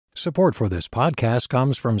Support for this podcast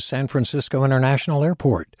comes from San Francisco International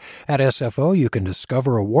Airport. At SFO, you can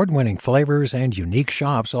discover award-winning flavors and unique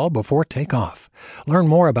shops all before takeoff. Learn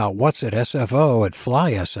more about what's at SFO at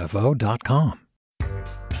flysfo.com.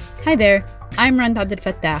 Hi there, I'm Rand Abdel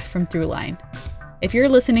Fattah from Throughline. If you're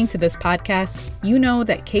listening to this podcast, you know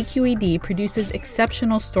that KQED produces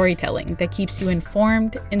exceptional storytelling that keeps you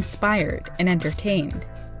informed, inspired, and entertained.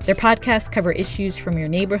 Their podcasts cover issues from your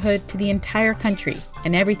neighborhood to the entire country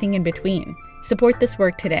and everything in between. Support this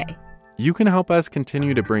work today. You can help us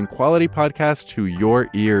continue to bring quality podcasts to your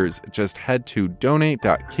ears. Just head to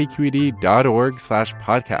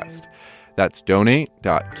donate.kqed.org/podcast. That's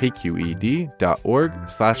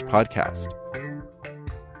donate.kqed.org/podcast.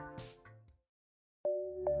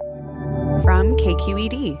 From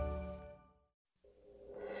KQED.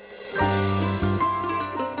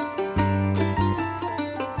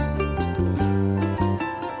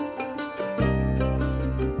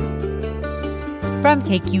 From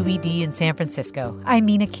KQED in San Francisco, I'm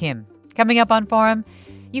Mina Kim. Coming up on Forum,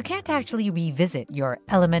 you can't actually revisit your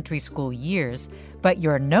elementary school years, but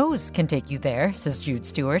your nose can take you there, says Jude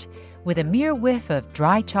Stewart, with a mere whiff of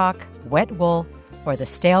dry chalk, wet wool, or the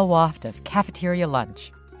stale waft of cafeteria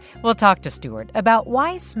lunch. We'll talk to Stewart about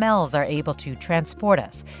why smells are able to transport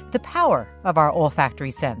us, the power of our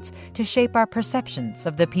olfactory sense to shape our perceptions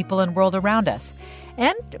of the people and world around us.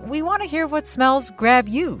 And we want to hear what smells grab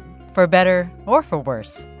you, for better or for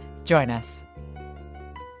worse. Join us.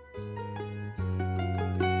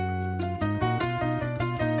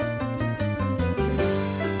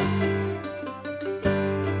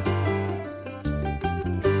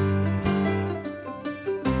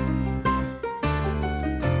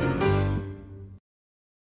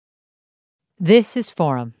 This is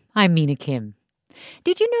Forum. I'm Mina Kim.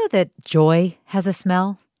 Did you know that joy has a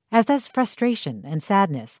smell, as does frustration and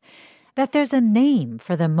sadness? That there's a name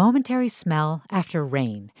for the momentary smell after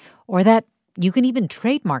rain, or that you can even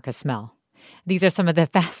trademark a smell? These are some of the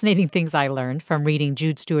fascinating things I learned from reading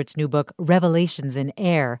Jude Stewart's new book, Revelations in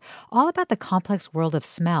Air, all about the complex world of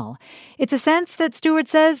smell. It's a sense that Stewart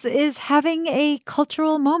says is having a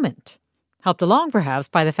cultural moment. Helped along, perhaps,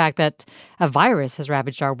 by the fact that a virus has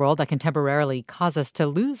ravaged our world that can temporarily cause us to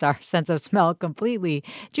lose our sense of smell completely.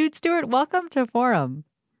 Jude Stewart, welcome to Forum.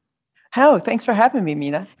 Oh, thanks for having me,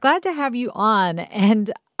 Mina. Glad to have you on.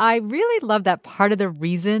 And I really love that part of the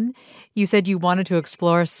reason you said you wanted to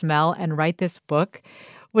explore smell and write this book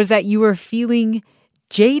was that you were feeling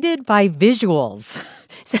jaded by visuals.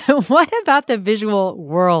 So what about the visual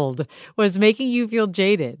world was making you feel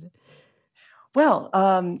jaded? Well,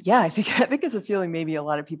 I think it's a feeling maybe a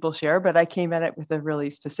lot of people share, but I came at it with a really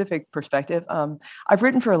specific perspective. I've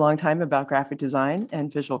written for a long time about graphic design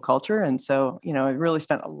and visual culture, and so I really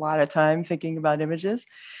spent a lot of time thinking about images.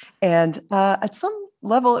 And at some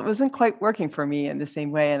level, it wasn't quite working for me in the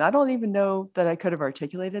same way, and I don't even know that I could have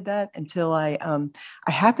articulated that until I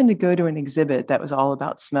happened to go to an exhibit that was all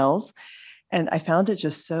about smells, and I found it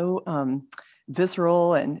just so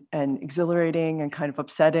visceral and exhilarating and kind of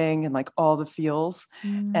upsetting and like all the feels.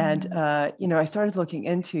 And, I started looking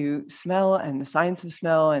into smell and the science of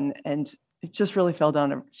smell and it just really fell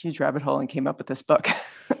down a huge rabbit hole and came up with this book.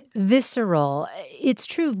 Visceral. It's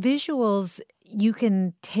true. Visuals you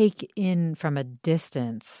can take in from a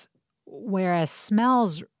distance, whereas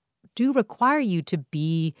smells do require you to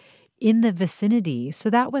be in the vicinity. So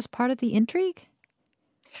that was part of the intrigue?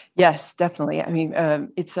 Yes, definitely. I mean,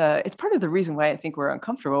 it's part of the reason why I think we're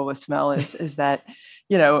uncomfortable with smell is that,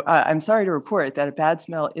 I'm sorry to report that a bad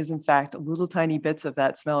smell is in fact little tiny bits of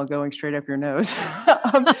that smell going straight up your nose.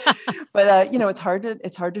 But it's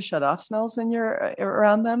hard to shut off smells when you're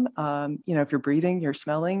around them. If you're breathing, you're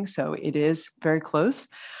smelling, so it is very close.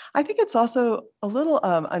 I think it's also a little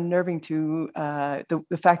unnerving to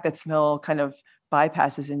the fact that smell kind of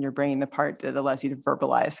bypasses in your brain the part that allows you to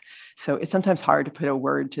verbalize. So it's sometimes hard to put a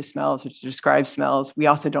word to smells or to describe smells. We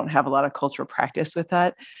also don't have a lot of cultural practice with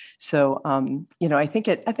that. So, I think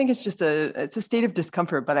it's just it's a state of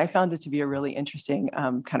discomfort, but I found it to be a really interesting,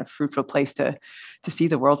 kind of fruitful place to see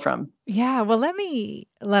the world from. Yeah. Well,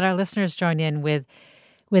 let our listeners join in with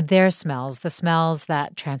their smells, the smells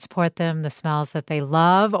that transport them, the smells that they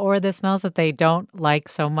love, or the smells that they don't like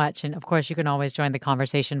so much. And of course, you can always join the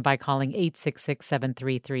conversation by calling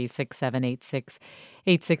 866-733-6786,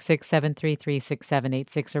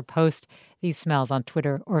 866-733-6786, or post these smells on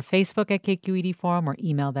Twitter or Facebook at KQED Forum, or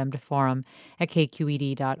email them to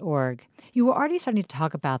forum@kqed.org. You were already starting to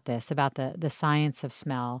talk about this, about the science of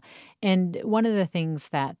smell. And one of the things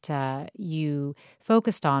that you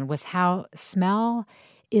focused on was how smell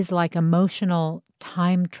is like emotional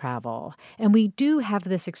time travel. And we do have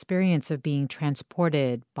this experience of being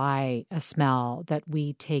transported by a smell that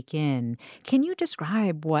we take in. Can you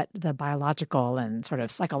describe what the biological and sort of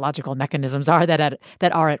psychological mechanisms are that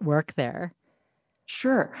are at work there?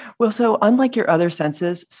 Sure. Well, so unlike your other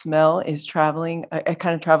senses, smell is traveling. It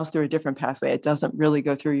kind of travels through a different pathway. It doesn't really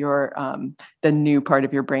go through your the new part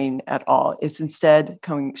of your brain at all. It's instead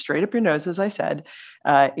coming straight up your nose, as I said.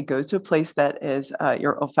 It goes to a place that is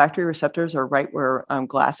your olfactory receptors are right where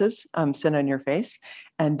glasses sit on your face,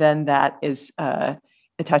 and then that is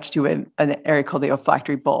attached to an area called the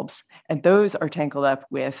olfactory bulbs. And those are tangled up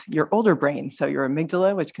with your older brain. So your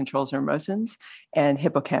amygdala, which controls your emotions, and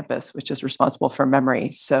hippocampus, which is responsible for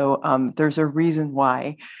memory. So there's a reason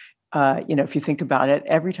why, if you think about it,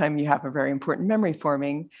 every time you have a very important memory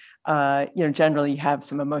forming, generally you have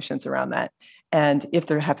some emotions around that. And if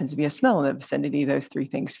there happens to be a smell in the vicinity, those three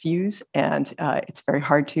things fuse, and it's very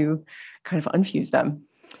hard to kind of unfuse them.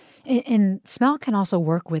 And smell can also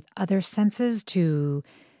work with other senses to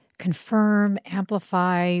confirm,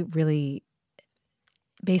 amplify, really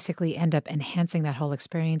basically end up enhancing that whole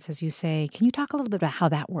experience, as you say. Can you talk a little bit about how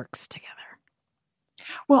that works together?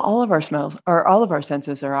 Well, all of our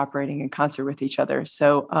senses are operating in concert with each other.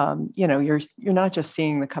 So, you're not just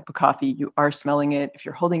seeing the cup of coffee, you are smelling it. If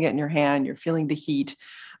you're holding it in your hand, you're feeling the heat.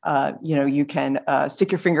 You can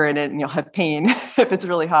stick your finger in it and you'll have pain if it's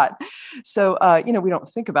really hot. So, we don't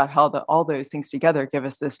think about how all those things together give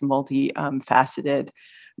us this multi-faceted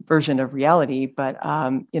version of reality. But,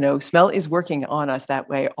 smell is working on us that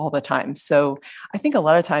way all the time. So I think a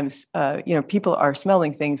lot of times, people are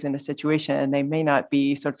smelling things in a situation and they may not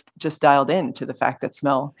be sort of just dialed in to the fact that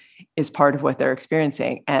smell is part of what they're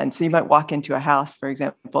experiencing. And so you might walk into a house, for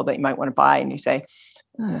example, that you might want to buy and you say,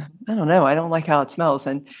 I don't know, I don't like how it smells.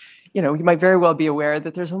 And, you might very well be aware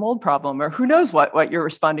that there's a mold problem or who knows what you're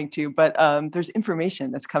responding to, but there's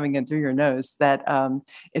information that's coming in through your nose that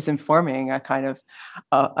is informing a kind of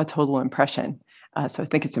a total impression. So I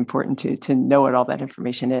think it's important to know what all that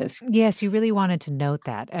information is. Yes, you really wanted to note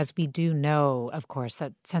that. As we do know, of course,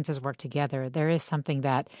 that senses work together, there is something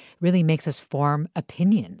that really makes us form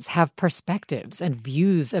opinions, have perspectives and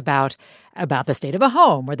views about the state of a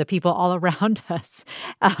home or the people all around us.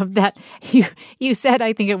 That you said,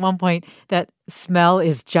 I think at one point, that smell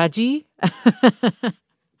is judgy.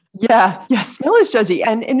 Yeah, smell is judgy.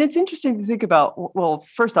 And it's interesting to think about, well,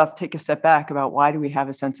 first off, take a step back about why do we have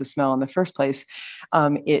a sense of smell in the first place?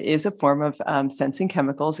 It is a form of sensing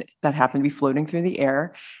chemicals that happen to be floating through the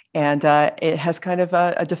air. And it has kind of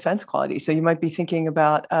a defense quality. So you might be thinking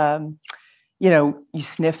about, you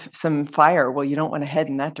sniff some fire. Well, you don't want to head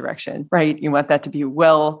in that direction, right? You want that to be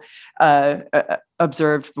well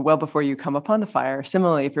observed well before you come upon the fire.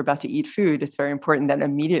 Similarly, if you're about to eat food, it's very important that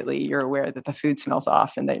immediately you're aware that the food smells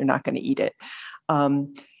off and that you're not going to eat it.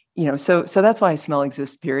 So that's why smell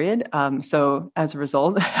exists, period. So as a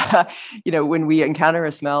result, when we encounter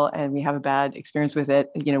a smell and we have a bad experience with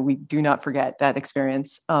it, we do not forget that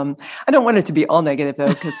experience. I don't want it to be all negative though,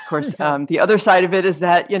 because of course, the other side of it is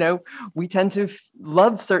that, we tend to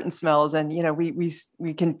love certain smells and,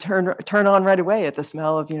 we can turn on right away at the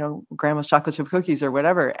smell of, grandma's chocolate chip cookies or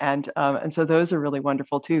whatever. And so those are really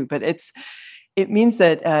wonderful too, but it means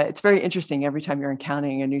that it's very interesting. Every time you're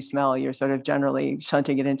encountering a new smell, you're sort of generally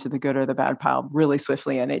shunting it into the good or the bad pile really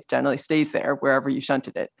swiftly, and it generally stays there wherever you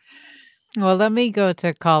shunted it. Well, let me go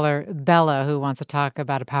to caller Bella, who wants to talk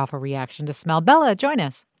about a powerful reaction to smell. Bella, join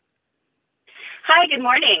us. Hi, good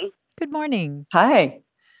morning. Good morning. Hi.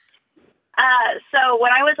 So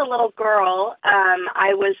when I was a little girl,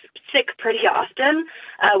 I was sick pretty often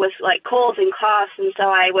with like colds and coughs, and so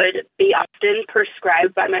I would be often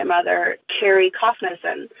prescribed by my mother cherry cough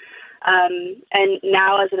medicine. And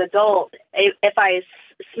now as an adult, if I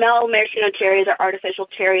smell maraschino cherries or artificial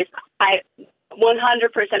cherries, I 100%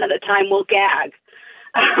 of the time will gag.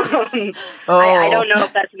 I don't know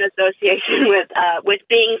if that's an association with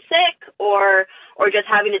being sick or just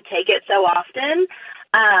having to take it so often.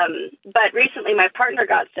 But recently my partner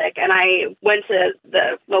got sick and I went to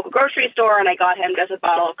the local grocery store and I got him just a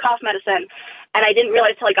bottle of cough medicine, and I didn't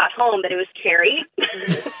realize till I got home that it was cherry.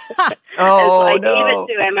 And so I gave it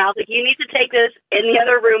to him. I was like, you need to take this in the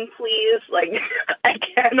other room, please. Like, I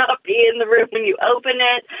cannot be in the room when you open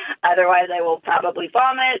it. Otherwise I will probably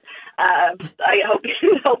vomit. I hope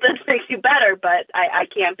this makes you better, but I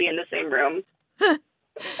can't be in the same room.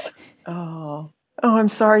 Oh, I'm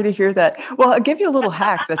sorry to hear that. Well, I'll give you a little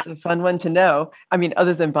hack that's a fun one to know. I mean,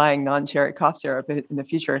 other than buying non-cherry cough syrup in the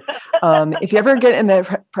future, if you ever get in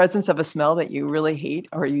the presence of a smell that you really hate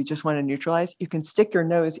or you just want to neutralize, you can stick your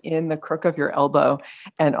nose in the crook of your elbow.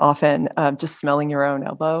 And often just smelling your own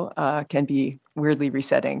elbow can be weirdly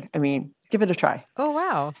resetting. I mean, give it a try. Oh,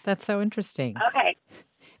 wow. That's so interesting. Okay.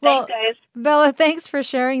 Well, Thanks, guys. Bella, thanks for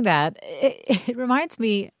sharing that. It reminds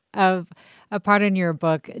me of a part in your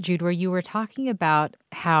book, Jude, where you were talking about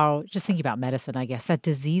how, just thinking about medicine, I guess, that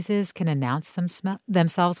diseases can announce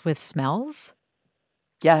themselves with smells.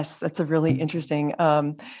 Yes, that's a really interesting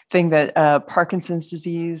thing that Parkinson's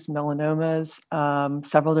disease, melanomas,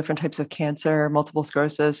 several different types of cancer, multiple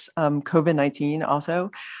sclerosis, COVID-19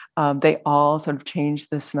 also, they all sort of change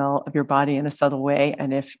the smell of your body in a subtle way.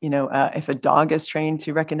 And if a dog is trained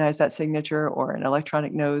to recognize that signature, or an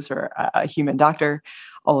electronic nose, or a human doctor,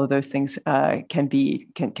 all of those things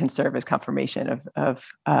can serve as confirmation of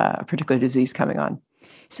a particular disease coming on.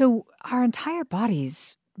 So our entire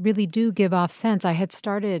bodies really do give off scents. I had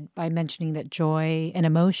started by mentioning that joy and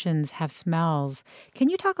emotions have smells. Can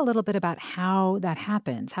you talk a little bit about how that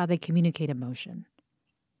happens, how they communicate emotion?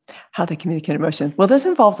 How they communicate emotion. Well, this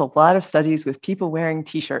involves a lot of studies with people wearing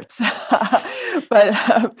T-shirts,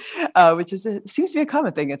 but which seems to be a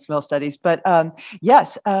common thing in smell studies. But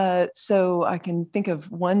yes, so I can think of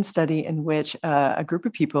one study in which a group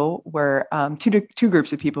of people were two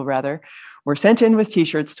groups of people rather were sent in with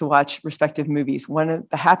T-shirts to watch respective movies. The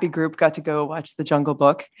happy group got to go watch The Jungle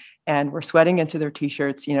Book and were sweating into their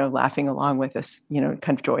T-shirts, laughing along with this, kind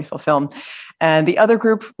of joyful film. And the other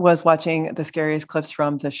group was watching the scariest clips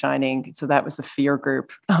from The Shining. So that was the fear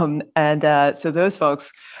group. So those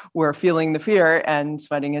folks were feeling the fear and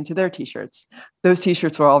sweating into their T-shirts. Those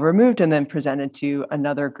T-shirts were all removed and then presented to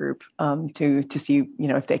another group to see,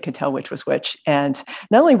 if they could tell which was which. And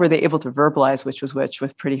not only were they able to verbalize which was which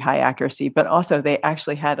with pretty high accuracy, but also they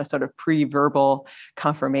actually had a sort of pre-verbal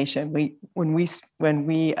confirmation. When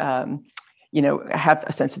we have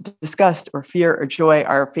a sense of disgust or fear or joy,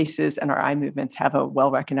 our faces and our eye movements have a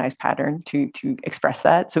well-recognized pattern to express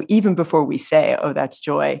that. So even before we say, "Oh, that's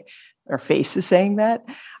joy," our face is saying that,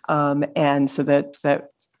 and so that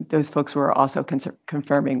those folks were also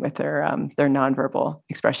confirming with their nonverbal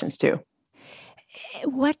expressions too.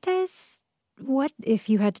 What if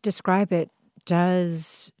you had to describe it,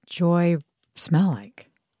 does joy smell like?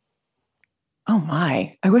 Oh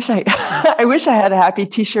my, I wish I had a happy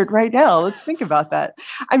T-shirt right now. Let's think about that.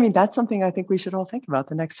 I mean, that's something I think we should all think about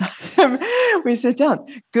the next time we sit down.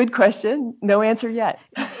 Good question. No answer yet.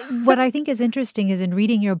 What I think is interesting is in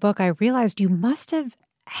reading your book, I realized you must have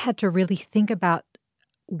had to really think about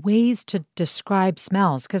ways to describe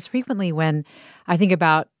smells. Because frequently when I think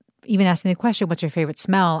about even asking the question, what's your favorite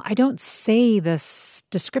smell? I don't say this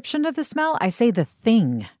description of the smell. I say the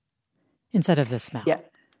thing instead of the smell. Yeah.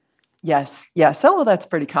 Yes. So, well, that's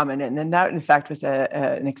pretty common. And then that, in fact, was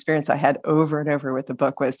an experience I had over and over with the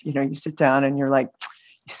book was, you sit down and you're like,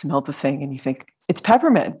 you smell the thing and you think, it's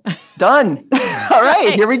peppermint. Done. All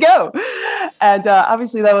right, here we go. And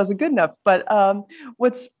obviously that wasn't good enough. But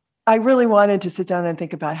I really wanted to sit down and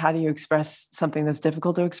think about how do you express something that's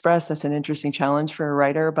difficult to express. That's an interesting challenge for a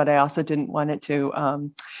writer, but I also didn't want it to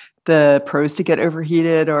the prose to get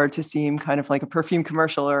overheated or to seem kind of like a perfume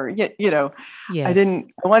commercial or, yes. I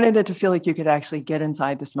wanted it to feel like you could actually get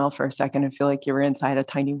inside the smell for a second and feel like you were inside a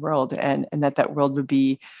tiny world and that world would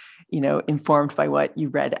be, informed by what you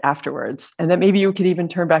read afterwards. And that maybe you could even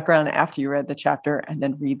turn back around after you read the chapter and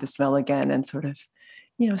then read the smell again and sort of,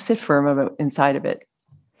 sit firm inside of it.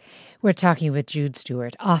 We're talking with Jude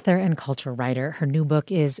Stewart, author and cultural writer. Her new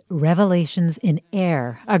book is Revelations in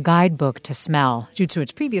Air, a guidebook to smell. Jude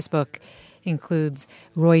Stewart's previous book includes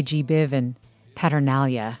Roy G. Biv and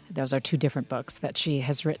Paternalia. Those are two different books that she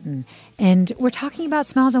has written. And we're talking about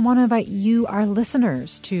smells. I want to invite you, our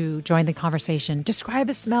listeners, to join the conversation. Describe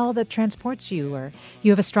a smell that transports you or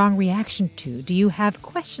you have a strong reaction to. Do you have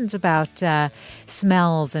questions about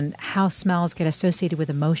smells and how smells get associated with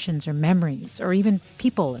emotions or memories or even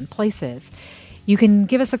people and places? You can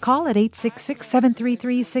give us a call at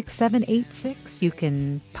 866-733-6786. You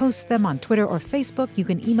can post them on Twitter or Facebook. You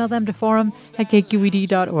can email them to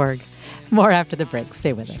forum@kqed.org. More after the break.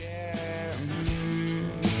 Stay with us.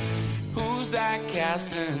 Who's that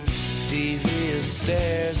casting devious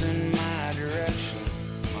stares in my direction?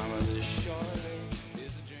 Mama, this surely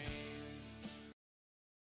is a dream.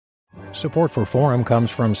 Support for Forum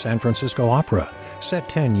comes from San Francisco Opera. Set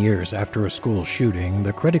 10 years after a school shooting,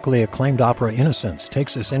 the critically acclaimed opera Innocence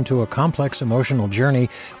takes us into a complex emotional journey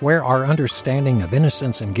where our understanding of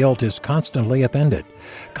innocence and guilt is constantly upended.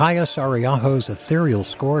 Kaya Sariaho's ethereal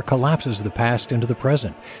score collapses the past into the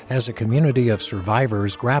present as a community of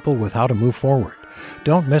survivors grapple with how to move forward.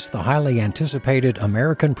 Don't miss the highly anticipated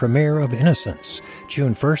American premiere of Innocence,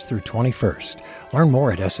 June 1st through 21st. Learn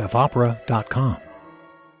more at sfopera.com.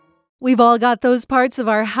 We've all got those parts of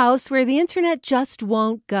our house where the internet just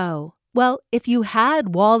won't go. Well, if you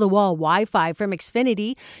had wall-to-wall Wi-Fi from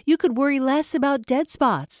Xfinity, you could worry less about dead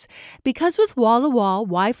spots. Because with wall-to-wall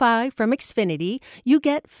Wi-Fi from Xfinity, you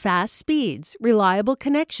get fast speeds, reliable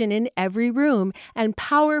connection in every room, and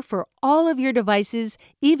power for all of your devices,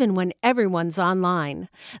 even when everyone's online.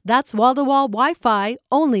 That's wall-to-wall Wi-Fi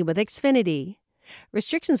only with Xfinity.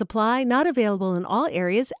 Restrictions apply, not available in all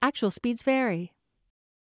areas. Actual speeds vary.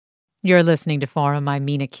 You're listening to Forum. I'm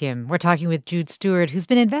Mina Kim. We're talking with Jude Stewart, who's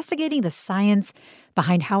been investigating the science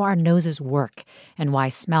behind how our noses work and why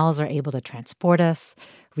smells are able to transport us,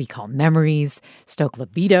 recall memories, stoke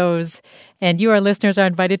libidos. And you, our listeners, are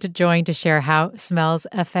invited to join to share how smells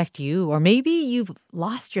affect you. Or maybe you've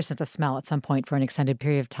lost your sense of smell at some point for an extended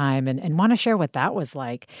period of time and want to share what that was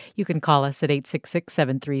like. You can call us at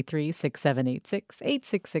 866-733-6786,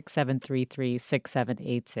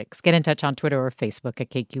 866-733-6786. Get in touch on Twitter or Facebook at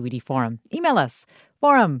KQED Forum. Email us,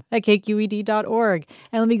 forum@kqed.org.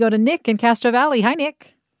 And let me go to Nick in Castro Valley. Hi,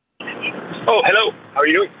 Nick. Oh, hello. How are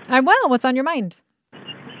you doing? I'm well. What's on your mind?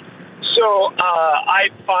 So I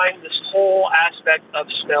find this whole aspect of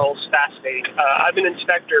smells fascinating. I'm an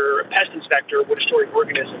inspector, a pest inspector, wood storing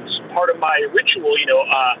organisms. Part of my ritual,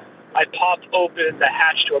 I pop open the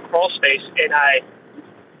hatch to a crawl space and I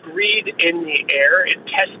breathe in the air. It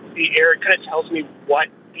tests the air. It kind of tells me what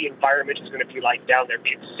the environment is going to be like down there,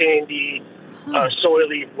 be it sandy,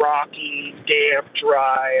 soily, rocky, damp,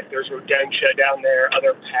 dry, if there's rodentia down there,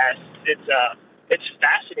 other pests. It's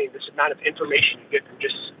fascinating, this amount of information you get from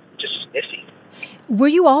just sniffing. Were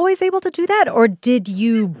you always able to do that, or did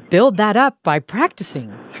you build that up by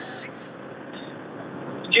practicing?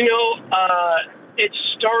 It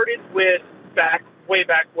started with way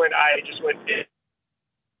back when I just went in.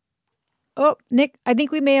 Oh, Nick, I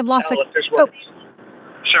think we may have lost Sorry,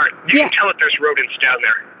 you can tell if there's rodents down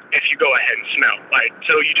there if you go ahead and smell.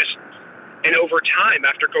 And over time,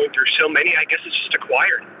 after going through so many, I guess it's just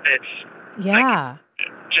acquired.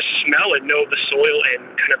 Just smell and know the soil and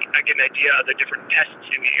kind of I get an idea of the different pests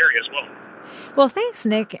in the area as well. Well, thanks,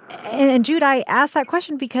 Nick. And Jude, I asked that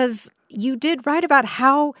question because you did write about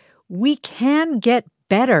how we can get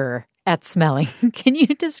better at smelling. Can you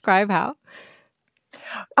describe how?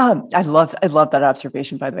 I love that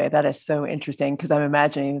observation, by the way. That is so interesting because I'm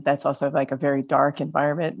imagining that's also like a very dark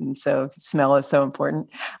environment. And so smell is so important.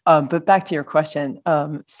 But back to your question.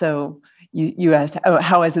 So you asked,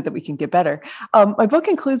 how is it that we can get better? My book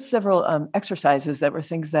includes several exercises that were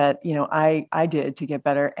things that, I did to get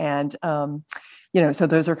better. And, so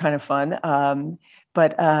those are kind of fun.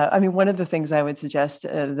 But one of the things I would suggest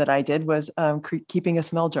that I did was keeping a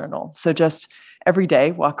smell journal. So just every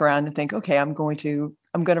day, walk around and think, okay, I'm going to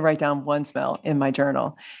write down one smell in my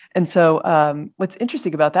journal. And so what's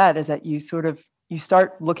interesting about that is that you start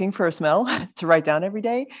looking for a smell to write down every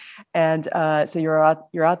day. And so you're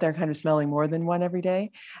out there kind of smelling more than one every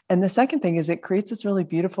day. And the second thing is it creates this really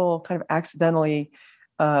beautiful kind of accidentally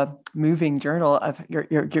moving journal of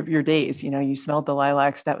your days. You smelled the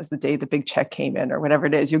lilacs. That was the day the big check came in or whatever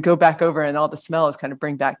it is. You go back over and all the smells kind of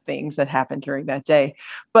bring back things that happened during that day.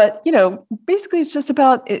 But, basically it's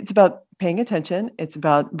about paying attention. It's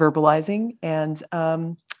about verbalizing and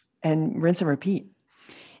rinse and repeat.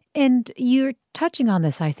 And you're touching on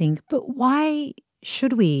this, I think, but why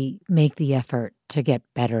should we make the effort to get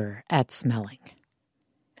better at smelling?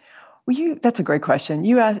 Well, that's a great question.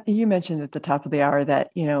 You mentioned at the top of the hour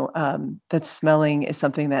that, that smelling is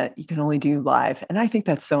something that you can only do live. And I think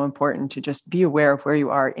that's so important to just be aware of where you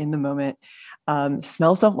are in the moment.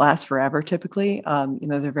 Smells don't last forever, typically.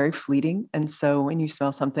 They're very fleeting. And so when you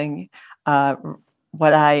smell something,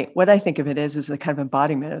 what I think of it is a kind of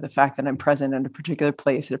embodiment of the fact that I'm present in a particular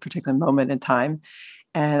place at a particular moment in time.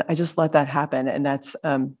 And I just let that happen. And that's,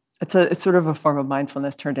 it's sort of a form of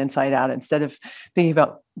mindfulness turned inside out. Instead of thinking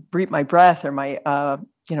about my breath or my,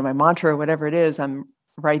 my mantra or whatever it is, I'm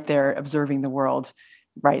right there observing the world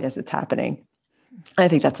right as it's happening. I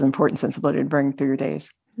think that's an important sensibility to bring through your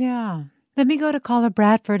days. Yeah. Let me go to caller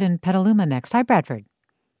Bradford in Petaluma next. Hi, Bradford.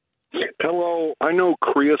 Hello. I know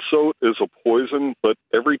creosote is a poison, but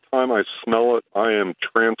every time I smell it, I am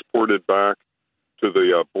transported back to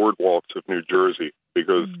the boardwalks of New Jersey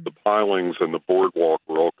because the pilings and the boardwalk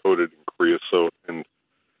were all coated in creosote, and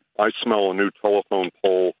I smell a new telephone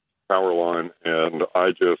pole power line, and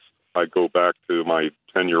I go back to my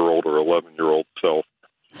 10-year-old or 11-year-old self,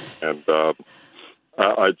 and I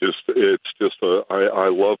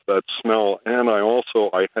love that smell, and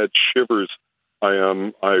I had shivers.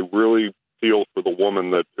 I really feel for the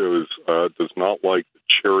woman that does not like the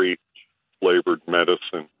cherry flavored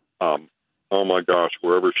medicine. Oh my gosh,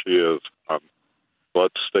 wherever she is,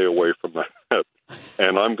 let's stay away from that.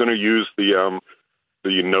 And I'm going to use the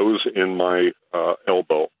nose in my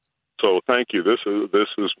elbow. So thank you. This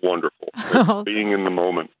is wonderful. It's being in the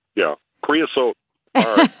moment. Yeah, creosote.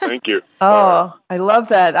 All right, thank you. Oh, I love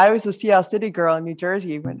that. I was a Sea Isle City girl in New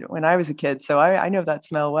Jersey when I was a kid, so I know that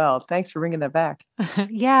smell well. Thanks for bringing that back.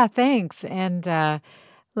 Yeah, thanks. And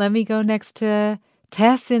let me go next to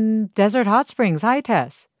Tess in Desert Hot Springs. Hi,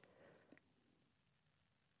 Tess.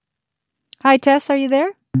 Hi, Tess. Are you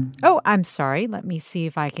there? Oh, I'm sorry. Let me see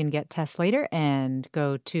if I can get Tess later and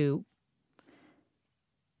go to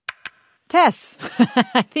Tess.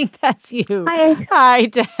 I think that's you. Hi. Hi,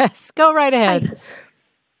 Tess. Go right ahead.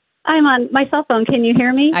 Hi. I'm on my cell phone. Can you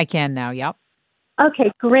hear me? I can now. Yep.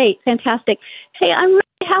 Okay, great. Fantastic. Hey, I'm really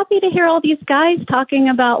happy to hear all these guys talking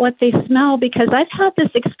about what they smell, because I've had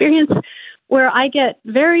this experience where I get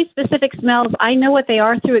very specific smells. I know what they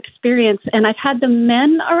are through experience, and I've had the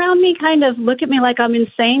men around me kind of look at me like I'm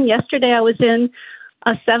insane. Yesterday I was in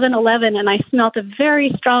a 7-Eleven and I smelled a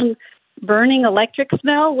very strong burning electric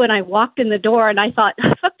smell when I walked in the door, and I thought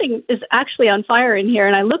something is actually on fire in here.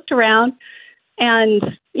 And I looked around, and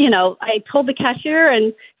I told the cashier,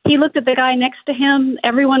 and he looked at the guy next to him.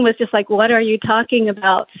 Everyone was just like, "What are you talking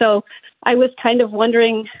about?" So I was kind of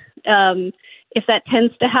wondering if that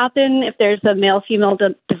tends to happen, if there's a male-female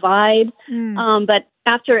divide. But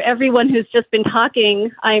after everyone who's just been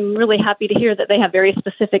talking, I'm really happy to hear that they have very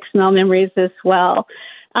specific smell memories as well.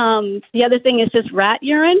 The other thing is just rat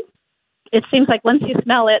urine. It seems like once you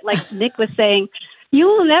smell it, like Nick was saying, you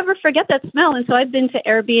will never forget that smell. And so I've been to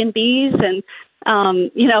Airbnbs and,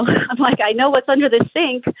 I'm like, I know what's under the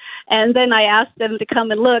sink. And then I ask them to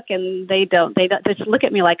come and look, and they don't. They just look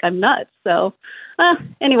at me like I'm nuts. So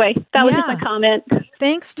anyway, that was just my comment.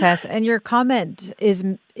 Thanks, Tess. And your comment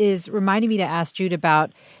is reminding me to ask Jude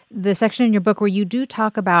about the section in your book where you do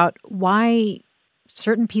talk about why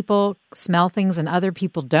certain people smell things and other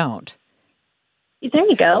people don't. There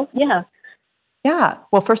you go. Yeah. Yeah.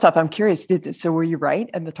 Well, first off, I'm curious. So were you right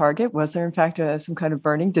at the Target? Was there, in fact, some kind of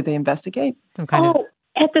burning? Did they investigate? At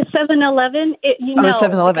the 7-Eleven,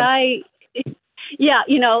 7-Eleven. the guy, yeah,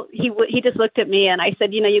 he just looked at me, and I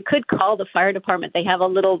said, you could call the fire department. They have a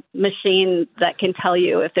little machine that can tell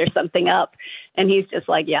you if there's something up. And he's just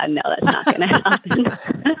like, yeah, no, that's not going to happen.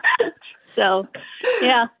 So,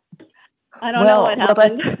 yeah, I don't know what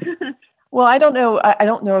happened. Well, I don't know. I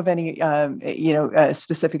don't know of any,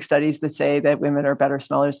 specific studies that say that women are better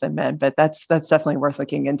smellers than men. But that's definitely worth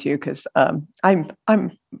looking into, because I'm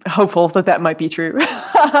hopeful that might be true.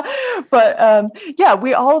 But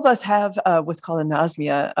we all of us have what's called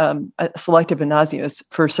anosmia, a selective anosmia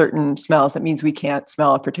for certain smells. That means we can't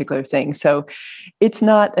smell a particular thing. So it's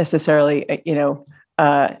not necessarily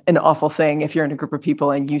an awful thing if you're in a group of people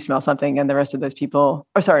and you smell something and the rest of those people,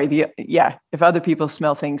 if other people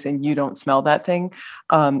smell things and you don't smell that thing,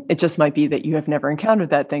 it just might be that you have never encountered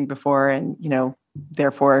that thing before, and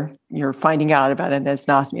therefore you're finding out about an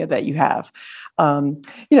anosmia that you have.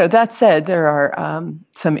 That said, there are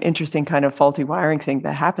some interesting kind of faulty wiring thing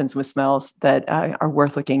that happens with smells that are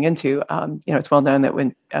worth looking into. It's well known that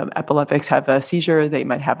when epileptics have a seizure, they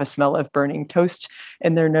might have a smell of burning toast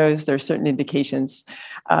in their nose. There's certain indications.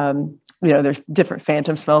 There's different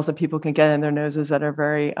phantom smells that people can get in their noses that are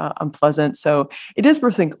very unpleasant. So it is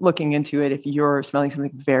worth looking into it if you're smelling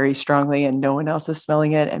something very strongly and no one else is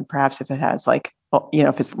smelling it. And perhaps if it has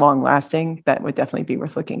if it's long lasting, that would definitely be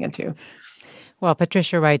worth looking into. Well,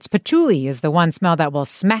 Patricia writes, patchouli is the one smell that will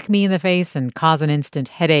smack me in the face and cause an instant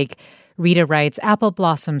headache. Rita writes, apple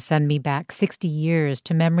blossoms send me back 60 years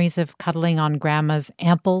to memories of cuddling on Grandma's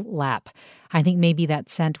ample lap. I think maybe that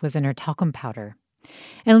scent was in her talcum powder.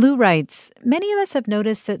 And Lou writes, many of us have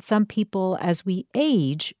noticed that some people, as we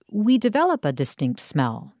age, we develop a distinct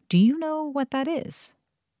smell. Do you know what that is?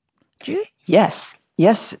 Jude? Yes,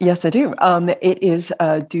 I do. It is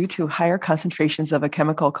due to higher concentrations of a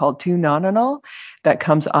chemical called 2-nonenal that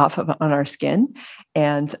comes off on our skin.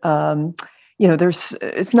 And,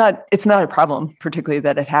 it's not a problem, particularly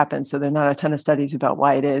that it happens. So there are not a ton of studies about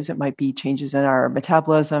why it is. It might be changes in our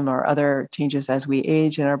metabolism or other changes as we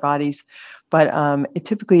age in our bodies. But it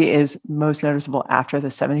typically is most noticeable after the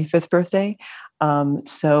 75th birthday.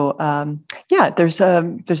 There's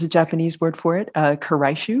a Japanese word for it,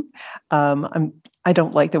 karaishu. I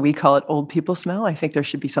don't like that we call it old people smell. I think there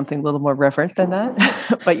should be something a little more reverent than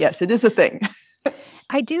that. But yes, it is a thing.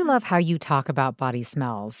 I do love how you talk about body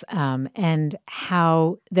smells and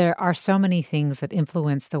how there are so many things that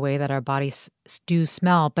influence the way that our bodies do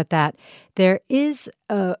smell, but that there is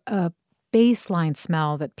a baseline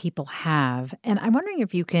smell that people have. And I'm wondering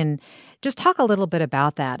if you can just talk a little bit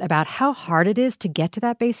about that, about how hard it is to get to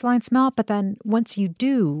that baseline smell, but then once you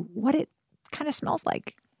do, what it kind of smells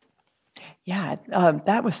like. Yeah,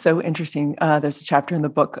 that was so interesting. There's a chapter in the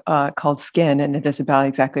book called Skin, and it is about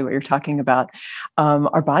exactly what you're talking about.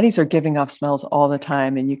 Our bodies are giving off smells all the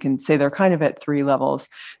time, and you can say they're kind of at three levels.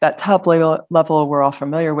 That top level we're all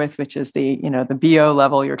familiar with, which is the BO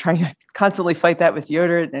level. You're trying to constantly fight that with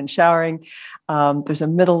deodorant and showering. There's a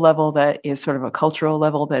middle level that is sort of a cultural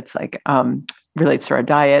level that's like relates to our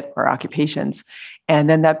diet or occupations. And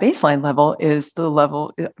then that baseline level is the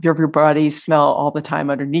level of your body's smell all the time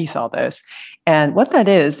underneath all those. And what that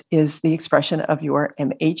is the expression of your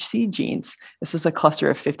MHC genes. This is a cluster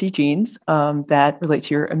of 50 genes that relate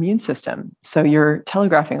to your immune system. So you're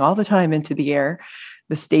telegraphing all the time into the air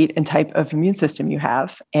the state and type of immune system you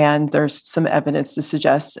have. And there's some evidence to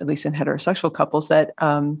suggest, at least in heterosexual couples, that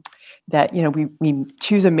we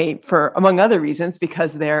choose a mate for, among other reasons,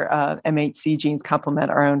 because their MHC genes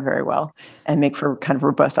complement our own very well and make for kind of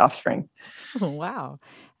robust offspring. Oh, wow.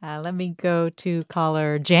 Let me go to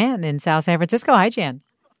caller Jan in South San Francisco. Hi, Jan.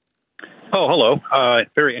 Oh, hello.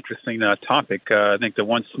 Very interesting topic. I think the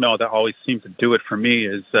one smell that always seems to do it for me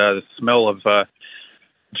is the smell of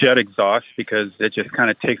jet exhaust, because it just kind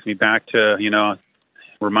of takes me back to,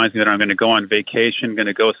 reminds me that I'm going to go on vacation, going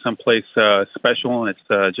to go someplace special, and it's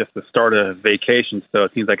just the start of vacation. So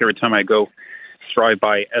it seems like every time I go drive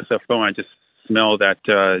by SFO, I just smell that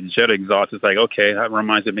jet exhaust. It's like, okay, that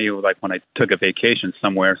reminds me of like when I took a vacation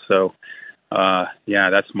somewhere. So,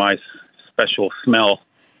 that's my special smell.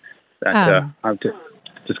 That I'm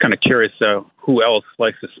just kind of curious who else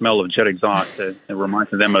likes the smell of jet exhaust. It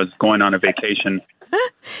reminds them of going on a vacation.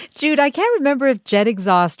 Jude, I can't remember if jet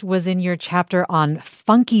exhaust was in your chapter on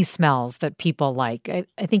funky smells that people like. I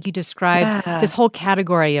think you described this whole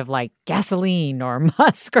category of like gasoline or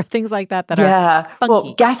musk or things like that are funky.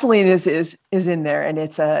 Well, gasoline is in there, and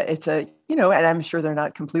it's a and I'm sure they're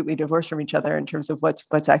not completely divorced from each other in terms of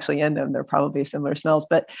what's actually in them. They're probably similar smells,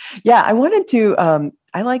 but I wanted to.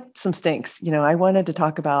 I like some stinks. I wanted to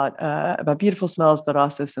talk about beautiful smells, but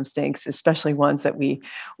also some stinks, especially ones that we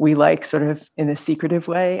like sort of in a secretive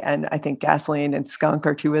way. And I think gasoline and skunk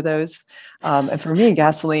are two of those. And for me,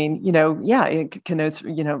 gasoline, it connotes,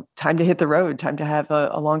 time to hit the road, time to have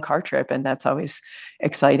a long car trip. And that's always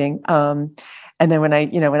exciting. And then when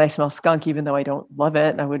I smell skunk, even though I don't love it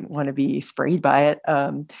and I wouldn't want to be sprayed by it,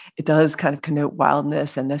 it does kind of connote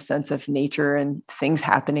wildness and this sense of nature and things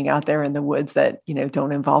happening out there in the woods that,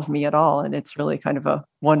 don't involve me at all. And it's really kind of a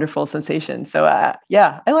wonderful sensation. So, I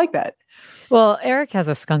like that. Well, Eric has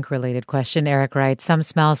a skunk-related question. Eric writes, some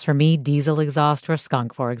smells for me, diesel exhaust or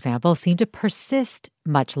skunk, for example, seem to persist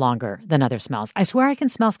much longer than other smells. I swear I can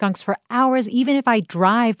smell skunks for hours, even if I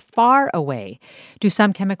drive far away. Do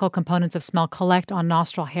some chemical components of smell collect on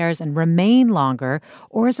nostril hairs and remain longer,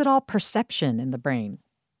 or is it all perception in the brain?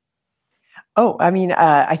 Oh, I mean,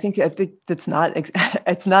 I think that's not,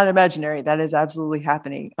 it's not imaginary. That is absolutely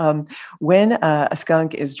happening. When a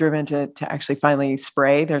skunk is driven to actually finally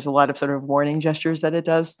spray, there's a lot of sort of warning gestures that it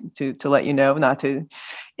does to let you know not to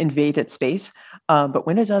invade its space. But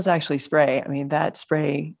when it does actually spray, I mean, that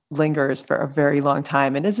spray lingers for a very long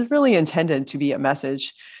time and is really intended to be a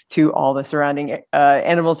message to all the surrounding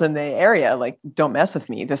animals in the area, like, don't mess with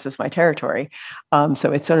me. This is my territory.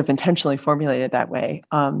 So it's sort of intentionally formulated that way.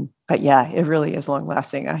 But it really is long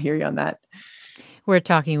lasting. I hear you on that. We're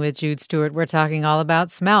talking with Jude Stewart. We're talking all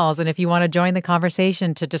about smells. And if you want to join the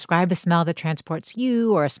conversation to describe a smell that transports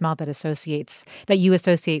you or a smell that you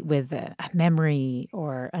associate with a memory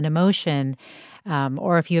or an emotion,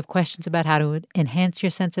 or if you have questions about how to enhance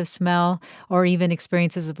your sense of smell or even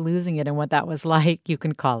experiences of losing it and what that was like, you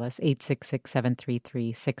can call us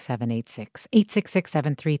 866-733-6786,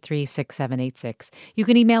 866-733-6786. You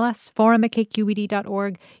can email us,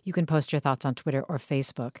 forum@kqed.org. You can post your thoughts on Twitter or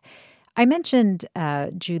Facebook. I mentioned,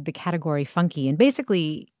 Jude, the category funky, and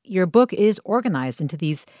basically your book is organized into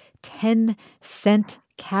these 10 scent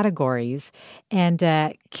categories. And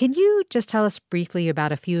can you just tell us briefly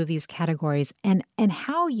about a few of these categories and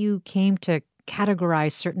how you came to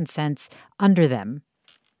categorize certain scents under them?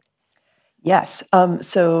 Yes.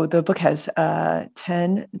 So the book has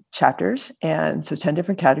 10 chapters, and so 10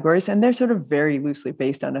 different categories, and they're sort of very loosely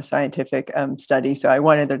based on a scientific study. So I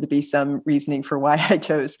wanted there to be some reasoning for why I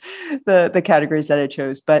chose the categories that I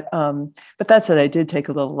chose. But that said, I did take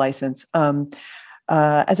a little license.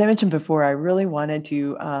 As I mentioned before, I really wanted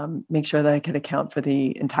to make sure that I could account for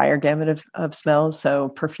the entire gamut of smells. So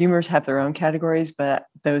perfumers have their own categories, but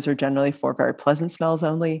those are generally for very pleasant smells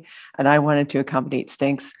only. And I wanted to accommodate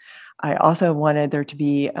stinks. I also wanted there to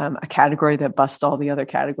be a category that busts all the other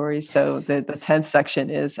categories. So the 10th section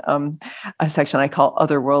is a section I call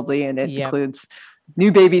otherworldly, and it includes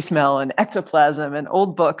new baby smell and ectoplasm and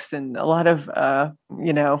old books and a lot of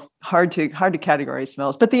hard to categorize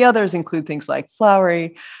smells. But the others include things like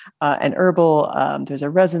flowery and herbal. There's a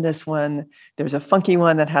resinous one. There's a funky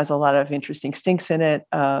one that has a lot of interesting stinks in it.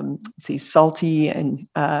 Salty and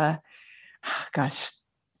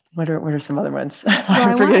What are some other ones? Well,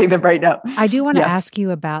 I'm forgetting them right now. I do want to ask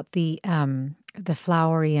you about the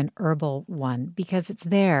flowery and herbal one, because it's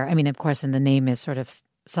there. I mean, of course, and the name is sort of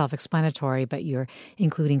self-explanatory, but you're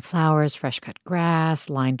including flowers, fresh cut grass,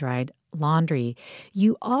 line-dried laundry.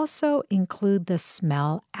 You also include the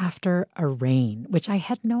smell after a rain, which I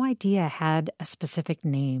had no idea had a specific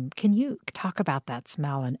name. Can you talk about that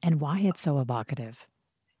smell and why it's so evocative?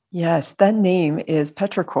 Yes, that name is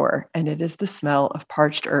petrichor, and it is the smell of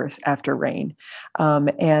parched earth after rain.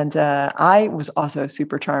 I was also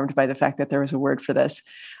super charmed by the fact that there was a word for this.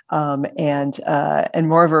 And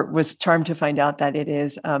moreover, was charmed to find out that it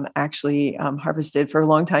is actually harvested for a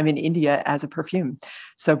long time in India as a perfume.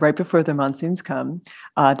 So right before the monsoons come,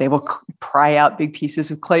 they will pry out big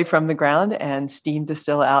pieces of clay from the ground and steam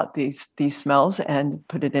distill out these smells and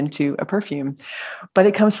put it into a perfume. But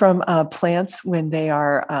it comes from plants when they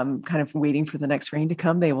are kind of waiting for the next rain to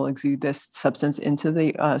come. They will exude this substance into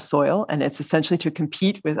the soil, and it's essentially to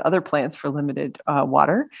compete with other plants for limited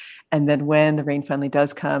water. And then when the rain finally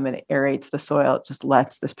does come and it aerates the soil, it just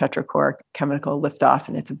lets this petrichor chemical lift off,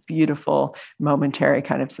 and it's a beautiful momentary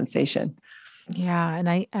kind of sensation. Yeah, and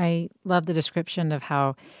I love the description of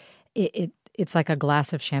how it's like a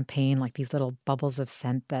glass of champagne, like these little bubbles of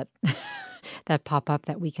scent that that pop up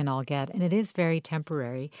that we can all get, and it is very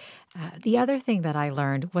temporary. The other thing that I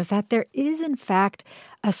learned was that there is, in fact,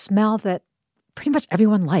 a smell that pretty much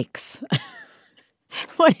everyone likes.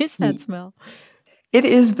 What is that smell? It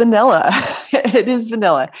is vanilla. It is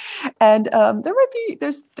vanilla. And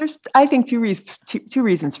there's I think two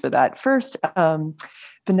reasons for that. First,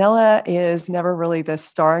 vanilla is never really the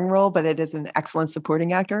starring role, but it is an excellent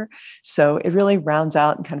supporting actor. So it really rounds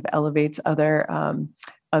out and kind of elevates other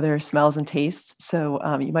smells and tastes. So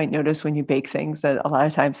you might notice when you bake things that a lot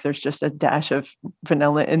of times there's just a dash of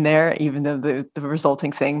vanilla in there, even though the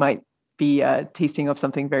resulting thing might be tasting of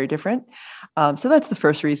something very different. So that's the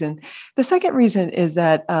first reason. The second reason is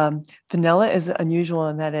that vanilla is unusual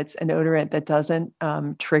in that it's an odorant that doesn't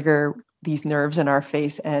trigger these nerves in our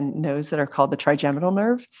face and nose that are called the trigeminal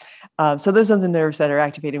nerve. So those are the nerves that are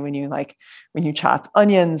activated when you chop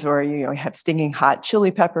onions or you have stinging hot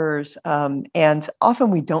chili peppers. And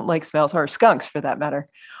often we don't like smells, or skunks for that matter.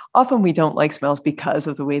 Often we don't like smells because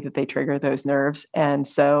of the way that they trigger those nerves. And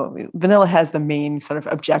so vanilla has the main sort of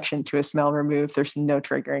objection to a smell removed. There's no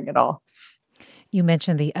triggering at all. You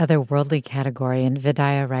mentioned the otherworldly category, and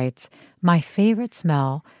Vidya writes, "My favorite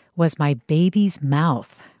smell was my baby's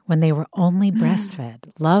mouth when they were only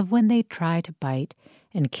breastfed. Love when they try to bite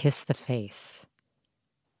and kiss the face."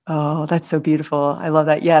 Oh, that's so beautiful. I love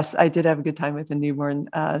that. Yes, I did have a good time with the newborn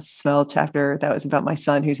smell chapter. That was about my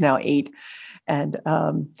son, who's now 8. And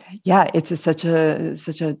it's such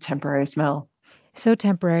a temporary smell. So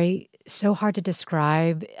temporary, so hard to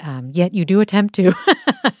describe, yet you do attempt to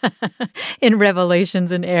in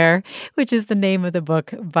Revelations in Air, which is the name of the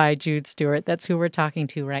book by Jude Stewart. That's who we're talking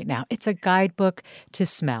to right now. It's a guidebook to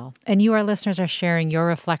smell. And you, our listeners, are sharing your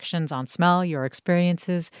reflections on smell, your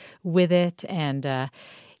experiences with it, and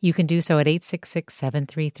you can do so at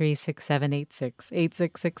 866-733-6786,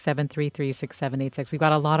 866-733-6786. We've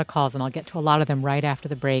got a lot of calls, and I'll get to a lot of them right after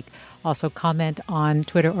the break. Also, comment on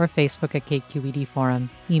Twitter or Facebook at KQED Forum.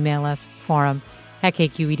 Email us,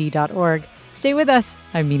 forum@kqed.org. Stay with us.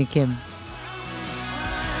 I'm Mina Kim.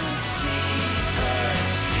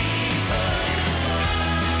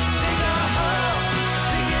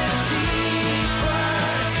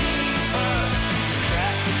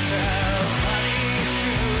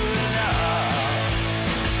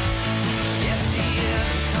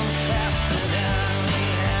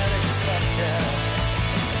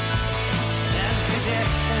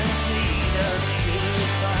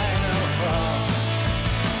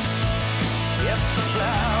 If the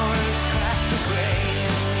flowers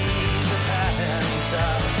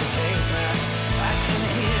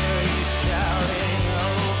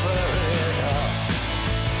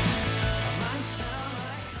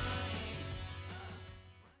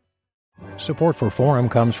Support for Forum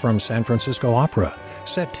comes from San Francisco Opera.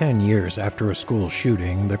 Set 10 years after a school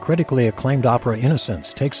shooting, the critically acclaimed opera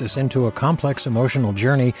Innocence takes us into a complex emotional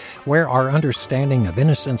journey where our understanding of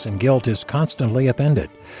innocence and guilt is constantly upended.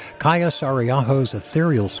 Kaya Sariaho's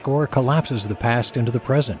ethereal score collapses the past into the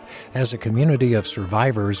present as a community of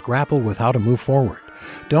survivors grapple with how to move forward.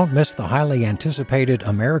 Don't miss the highly anticipated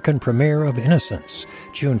American premiere of Innocence,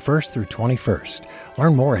 June 1st through 21st.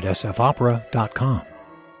 Learn more at sfopera.com.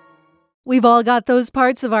 We've all got those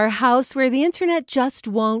parts of our house where the internet just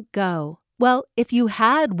won't go. Well, if you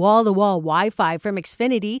had wall-to-wall Wi-Fi from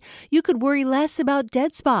Xfinity, you could worry less about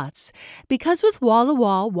dead spots. Because with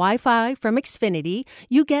wall-to-wall Wi-Fi from Xfinity,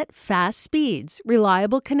 you get fast speeds,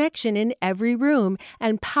 reliable connection in every room,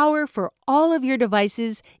 and power for all of your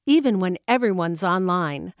devices, even when everyone's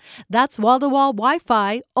online. That's wall-to-wall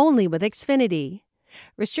Wi-Fi only with Xfinity.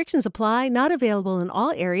 Restrictions apply, not available in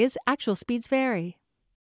all areas. Actual speeds vary.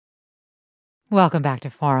 Welcome back to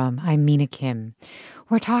Forum. I'm Mina Kim.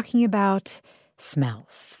 We're talking about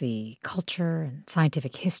smells, the culture and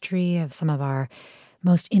scientific history of some of our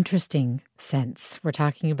most interesting scents. We're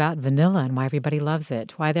talking about vanilla and why everybody loves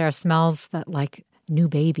it, why there are smells that like new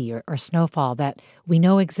baby or snowfall that we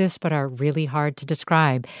know exist but are really hard to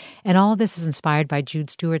describe. And all of this is inspired by Jude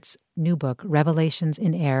Stewart's new book, Revelations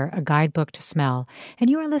in Air, a guidebook to smell. And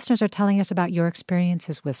you, our listeners, are telling us about your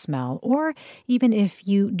experiences with smell, or even if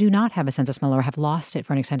you do not have a sense of smell or have lost it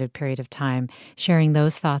for an extended period of time, sharing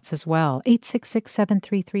those thoughts as well.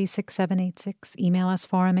 866-733-6786. Email us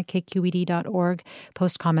forum@kqed.org.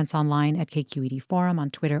 Post comments online at KQED Forum on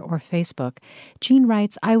Twitter or Facebook. Jean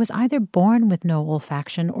writes, I was either born with no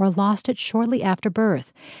olfaction or lost it shortly after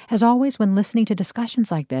birth. As always, when listening to discussions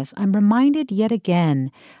like this, I'm reminded yet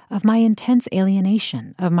again of my intense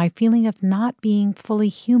alienation, of my feeling of not being fully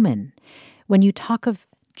human. When you talk of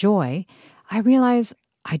joy, I realize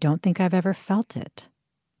I don't think I've ever felt it.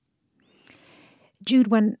 Jude,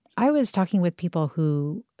 when I was talking with people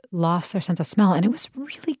who lost their sense of smell, and it was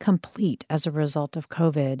really complete as a result of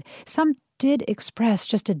COVID, some did express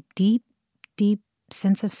just a deep, deep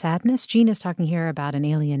sense of sadness. Jean is talking here about an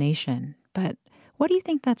alienation, but what do you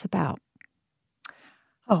think that's about?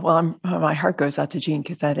 Oh, well, my heart goes out to Jean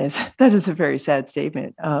because that is a very sad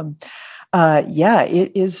statement.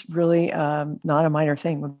 It is really not a minor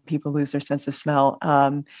thing when people lose their sense of smell.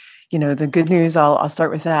 The good news, I'll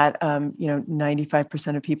start with that.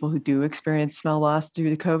 95% of people who do experience smell loss due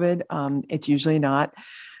to COVID, it's usually not.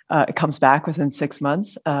 It comes back within 6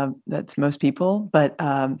 months. That's most people, but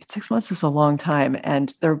 6 months is a long time.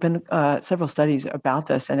 And there have been several studies about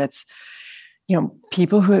this, and it's,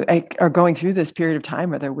 people who are going through this period of time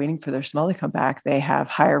where they're waiting for their smell to come back, they have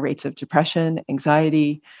higher rates of depression,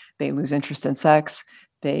 anxiety, they lose interest in sex,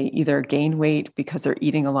 they either gain weight because they're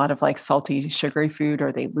eating a lot of like salty, sugary food,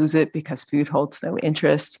 or they lose it because food holds no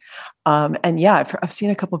interest. I've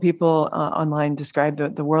seen a couple of people online describe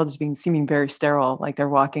the world as seeming very sterile, like they're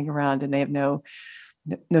walking around and they have no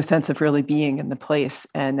sense of really being in the place,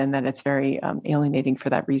 and then that it's very alienating for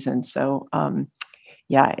that reason. So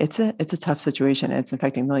it's a tough situation. It's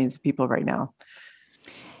affecting millions of people right now.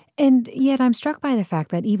 And yet I'm struck by the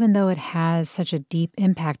fact that even though it has such a deep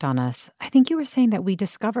impact on us, I think you were saying that we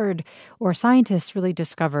discovered, or scientists really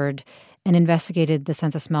discovered and investigated the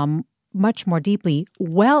sense of smell much more deeply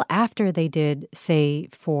well after they did, say,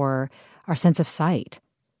 for our sense of sight.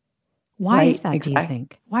 Why is that, do you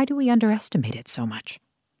think? Why do we underestimate it so much?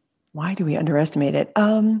 Why do we underestimate it?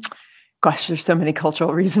 Gosh, there's so many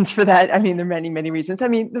cultural reasons for that. I mean, there are many, many reasons. I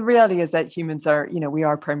mean, the reality is that humans are, we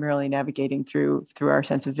are primarily navigating through our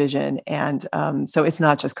sense of vision. And so it's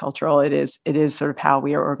not just cultural. It is sort of how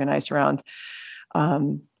we are organized around,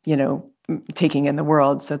 taking in the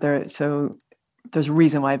world. So there's a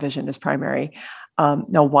reason why vision is primary.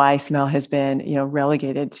 Now, why smell has been,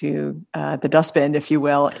 relegated to the dustbin, if you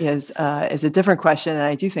will, is a different question. And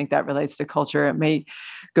I do think that relates to culture. It may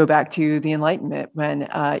go back to the Enlightenment when,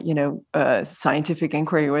 scientific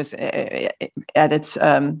inquiry was at its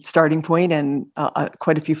starting point, and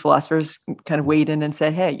quite a few philosophers kind of weighed in and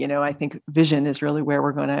said, hey, I think vision is really where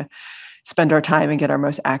we're going to spend our time and get our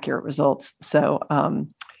most accurate results. So,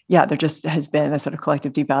 there just has been a sort of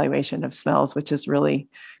collective devaluation of smells, which is really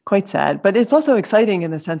quite sad. But it's also exciting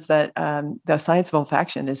in the sense that the science of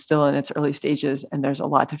olfaction is still in its early stages, and there's a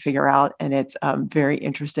lot to figure out, and it's very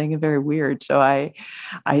interesting and very weird. So I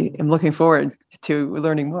am looking forward to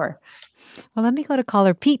learning more. Well, let me go to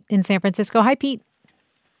caller Pete in San Francisco. Hi, Pete.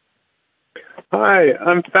 Hi,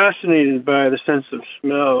 I'm fascinated by the sense of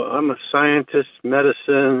smell. I'm a scientist,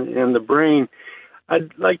 medicine, and the brain.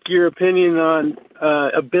 I'd like your opinion on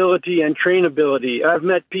ability and trainability. I've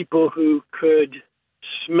met people who could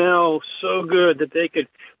smell so good that they could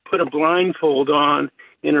put a blindfold on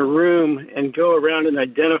in a room and go around and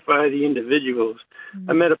identify the individuals.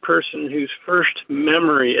 I met a person whose first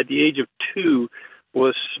memory at the age of 2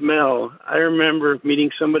 was smell. I remember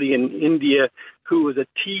meeting somebody in India who was a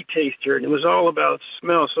tea taster, and it was all about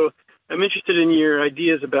smell. So I'm interested in your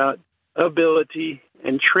ideas about ability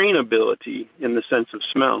and trainability in the sense of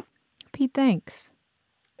smell. Pete, thanks.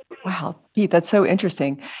 Wow, Pete, that's so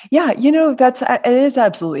interesting. Yeah, it is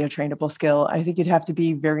absolutely a trainable skill. I think you'd have to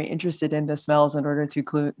be very interested in the smells in order to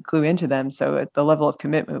clue into them. So the level of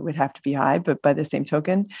commitment would have to be high. But by the same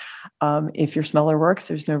token, if your smeller works,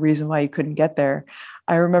 there's no reason why you couldn't get there.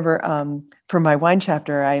 I remember for my wine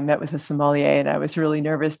chapter, I met with a sommelier, and I was really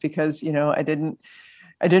nervous because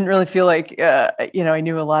I didn't really feel like, I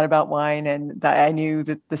knew a lot about wine, and that I knew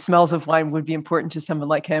that the smells of wine would be important to someone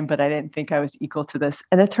like him, but I didn't think I was equal to this.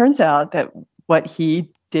 And it turns out that what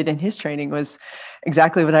he did in his training was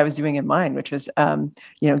exactly what I was doing in mine, which was,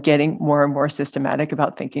 getting more and more systematic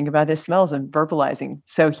about thinking about his smells and verbalizing.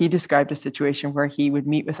 So he described a situation where he would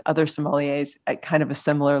meet with other sommeliers at kind of a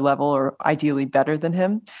similar level, or ideally better than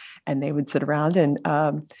him. And they would sit around and,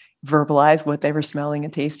 verbalize what they were smelling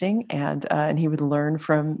and tasting, and he would learn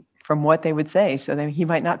from what they would say. So then he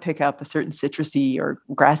might not pick up a certain citrusy or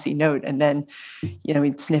grassy note, and then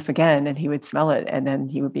he'd sniff again and he would smell it, and then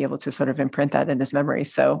he would be able to sort of imprint that in his memory.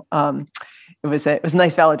 So it was a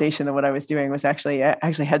nice validation that what I was doing was actually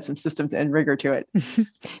had some system and rigor to it.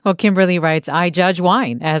 Well, Kimberly writes, I judge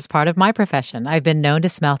wine as part of my profession. I've been known to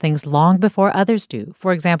smell things long before others do.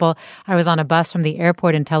 For example, I was on a bus from the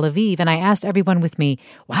airport in Tel Aviv, and I asked everyone with me,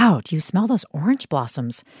 wow, do you smell those orange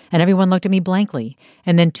blossoms? And everyone looked at me blankly.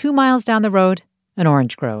 And then 2 miles down the road, an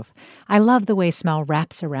orange grove. I love the way smell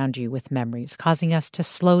wraps around you with memories, causing us to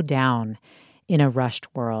slow down in a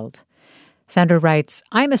rushed world. Sandra writes,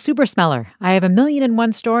 I'm a super smeller. I have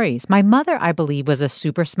 1,000,001 stories. My mother, I believe, was a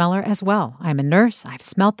super smeller as well. I'm a nurse. I've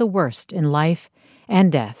smelt the worst in life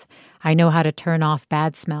and death. I know how to turn off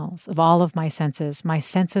bad smells of all of my senses. My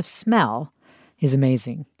sense of smell is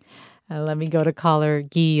amazing. Let me go to caller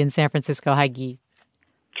Guy in San Francisco. Hi, Guy.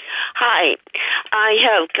 Hi. I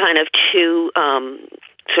have kind of two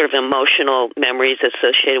sort of emotional memories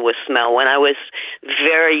associated with smell. When I was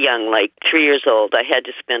very young, like 3 years old, I had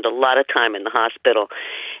to spend a lot of time in the hospital.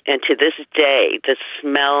 And to this day, the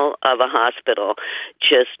smell of a hospital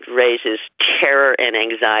just raises terror and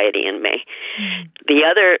anxiety in me. The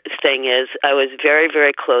other thing is I was very,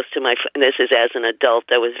 very close to this is as an adult,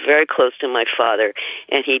 I was very close to my father,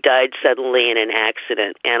 and he died suddenly in an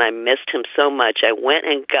accident, and I missed him so much. I went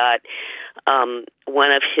and got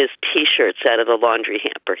one of his T-shirts out of the laundry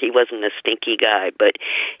hamper. He wasn't a stinky guy, but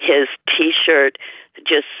his T-shirt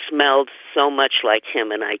just smelled so much like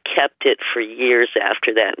him, and I kept it for years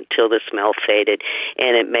after that until the smell faded,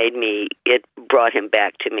 and it brought him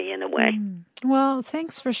back to me in a way. Well,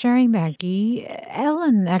 thanks for sharing that, Guy.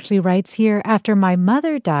 Ellen actually writes here, after my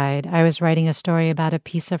mother died, I was writing a story about a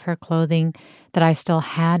piece of her clothing that I still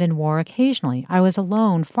had and wore occasionally. I was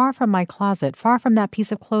alone, far from my closet, far from that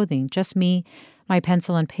piece of clothing, just me, my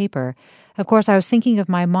pencil and paper. Of course, I was thinking of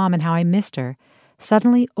my mom and how I missed her.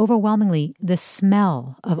 Suddenly, overwhelmingly, the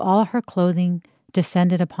smell of all her clothing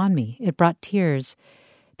descended upon me. It brought tears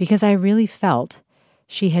because I really felt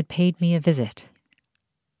she had paid me a visit.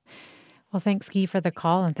 Well, thanks, Guy, for the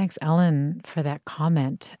call, and thanks, Ellen, for that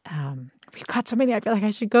comment. We've got so many. I feel like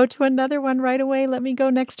I should go to another one right away. Let me go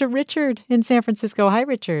next to Richard in San Francisco. Hi,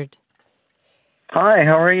 Richard. Hi,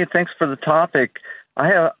 how are you? Thanks for the topic.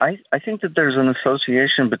 I think that there's an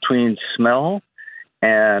association between smell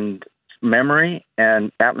and memory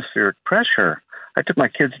and atmospheric pressure. I took my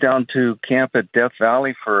kids down to camp at Death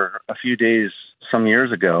Valley for a few days some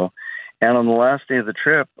years ago, and on the last day of the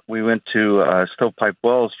trip, we went to Stovepipe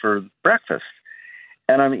Wells for breakfast.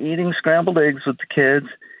 And I'm eating scrambled eggs with the kids,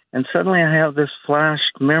 and suddenly I have this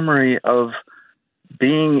flashed memory of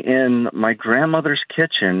being in my grandmother's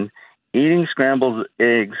kitchen, eating scrambled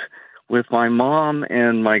eggs with my mom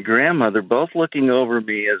and my grandmother both looking over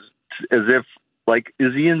me as if, like,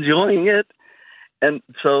 is he enjoying it? And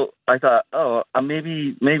so I thought,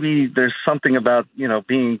 maybe there's something about,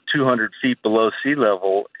 being 200 feet below sea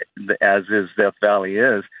level, as is Death Valley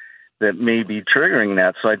is, that may be triggering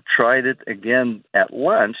that. So I tried it again at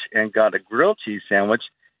lunch and got a grilled cheese sandwich,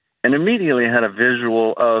 and immediately had a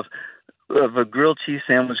visual of a grilled cheese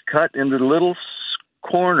sandwich cut into little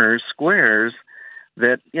corners, squares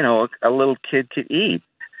that, a little kid could eat.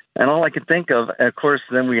 And all I could think of course,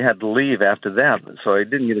 then we had to leave after that, so I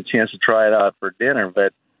didn't get a chance to try it out for dinner.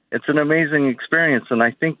 But it's an amazing experience, and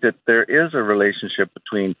I think that there is a relationship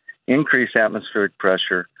between increased atmospheric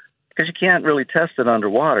pressure, because you can't really test it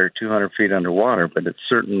underwater, 200 feet underwater, but it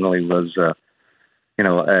certainly was,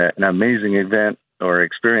 an amazing event or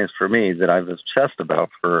experience for me that I've obsessed about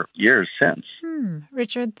for years since.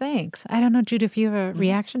 Richard, thanks. I don't know, Jude, if you have a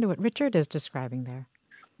reaction to what Richard is describing there.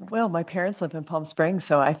 Well, my parents live in Palm Springs,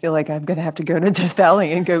 so I feel like I'm going to have to go to Death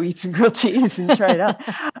Valley and go eat some grilled cheese and try it out.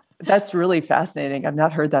 That's really fascinating. I've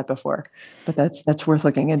not heard that before, but that's worth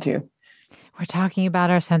looking into. We're talking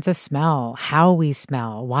about our sense of smell, how we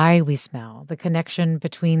smell, why we smell, the connection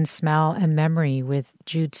between smell and memory with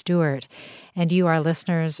Jude Stewart. And you, our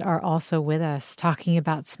listeners, are also with us talking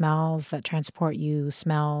about smells that transport you,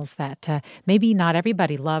 smells that maybe not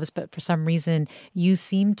everybody loves, but for some reason you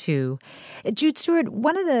seem to. Jude Stewart,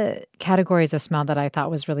 one of the categories of smell that I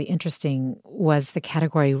thought was really interesting was the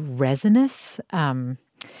category resinous.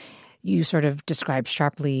 You sort of described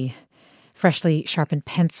freshly sharpened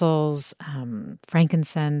pencils,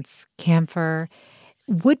 frankincense, camphor,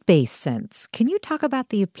 wood-based scents. Can you talk about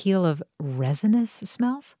the appeal of resinous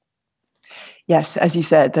smells? Yes, as you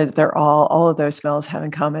said, that they're all of those smells have in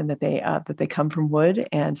common that they come from wood,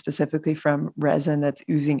 and specifically from resin that's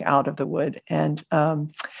oozing out of the wood. And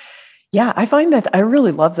I find that I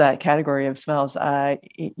really love that category of smells. I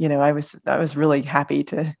was really happy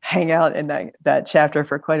to hang out in that chapter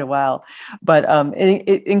for quite a while, but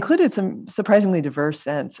it included some surprisingly diverse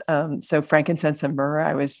scents. So frankincense and myrrh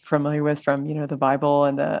I was familiar with from the Bible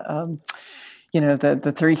and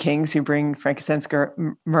the three kings who bring frankincense,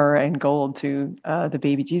 myrrh, and gold to the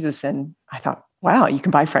baby Jesus, and I thought, wow, you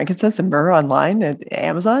can buy frankincense and myrrh online at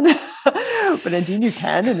Amazon. But indeed you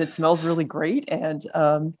can, and it smells really great. And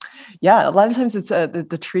a lot of times it's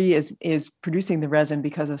the tree is producing the resin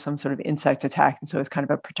because of some sort of insect attack, and so it's kind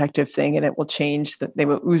of a protective thing. And it will change they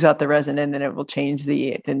will ooze out the resin, and then it will change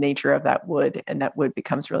the nature of that wood, and that wood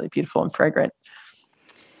becomes really beautiful and fragrant.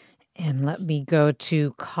 And let me go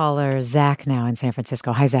to caller Zach now in San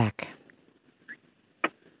Francisco. Hi, Zach.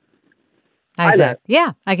 Hi, Zach.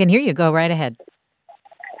 Yeah, I can hear you. Go right ahead.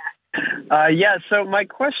 So my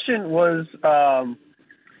question was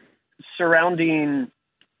surrounding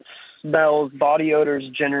smells, body odors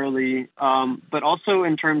generally, but also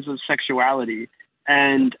in terms of sexuality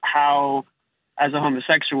and how, as a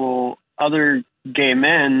homosexual, other gay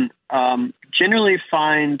men generally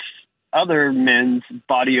find other men's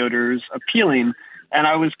body odors appealing. And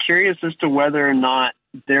I was curious as to whether or not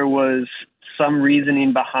there was some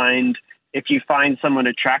reasoning behind if you find someone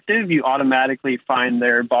attractive, you automatically find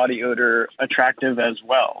their body odor attractive as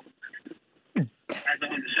well. As a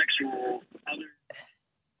homosexual,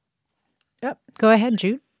 Yep. Go ahead,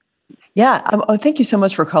 Jude. Yeah. Thank you so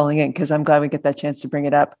much for calling in, because I'm glad we get that chance to bring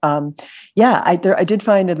it up. I did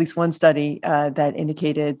find at least one study that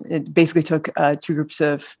indicated it basically took two groups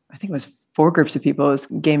of, I think it was 4 groups of people. It was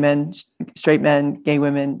gay men, gay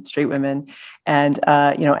women, straight women, and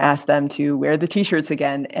asked them to wear the T-shirts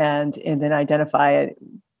again, and then identify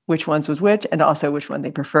which ones was which, and also which one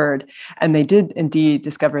they preferred. And they did indeed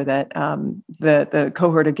discover that the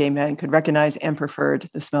cohort of gay men could recognize and preferred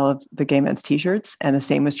the smell of the gay men's T-shirts, and the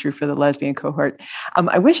same was true for the lesbian cohort.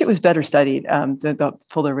 I wish it was better studied, the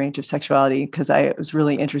fuller range of sexuality, because I was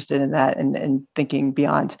really interested in that and thinking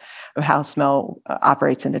beyond of how smell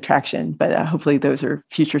operates in attraction. But hopefully those are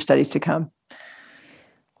future studies to come.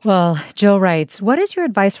 Well, Jill writes, what is your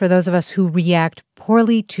advice for those of us who react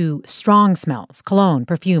poorly to strong smells, cologne,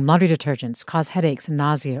 perfume, laundry detergents, cause headaches and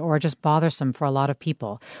nausea, or are just bothersome for a lot of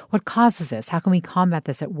people? What causes this? How can we combat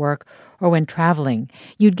this at work or when traveling?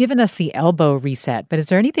 You'd given us the elbow reset, but is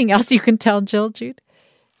there anything else you can tell Jill, Jude?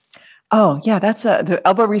 Oh, yeah, the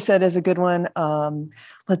elbow reset is a good one.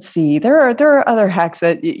 Let's see. There are other hacks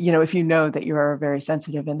that, if you know that you are very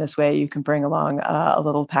sensitive in this way, you can bring along a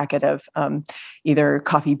little packet of either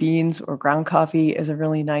coffee beans or ground coffee is a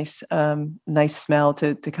really nice smell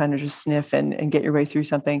to kind of just sniff and get your way through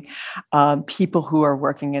something. People who are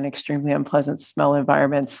working in extremely unpleasant smell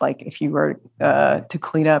environments, like if you were to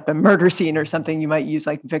clean up a murder scene or something, you might use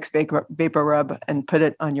like Vicks Vapor Rub and put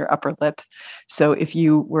it on your upper lip. So if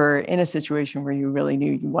you were in a situation where you really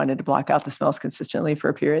knew you wanted to block out the smells consistently for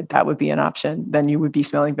a period, that would be an option. Then you would be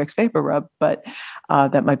smelling Vicks Vapor Rub, but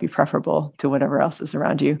that might be preferable to whatever else is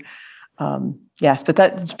around you. Yes,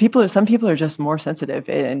 but some people are just more sensitive,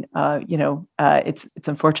 and it's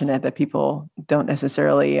unfortunate that people don't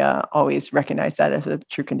necessarily always recognize that as a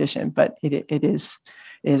true condition, but it is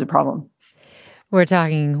a problem. We're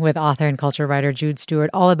talking with author and culture writer Jude Stewart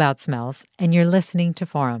all about smells, and you're listening to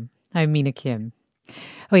Forum. I'm Mina Kim.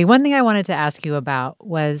 Okay, one thing I wanted to ask you about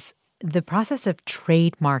was the process of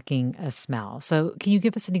trademarking a smell. So can you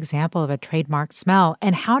give us an example of a trademarked smell,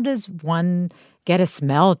 and how does one get a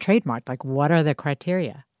smell trademarked? Like, what are the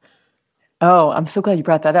criteria? Oh, I'm so glad you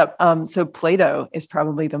brought that up. So Play-Doh is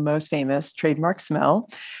probably the most famous trademark smell.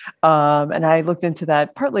 And I looked into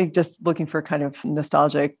that partly just looking for kind of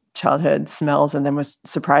nostalgic childhood smells, and then was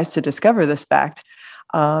surprised to discover this fact.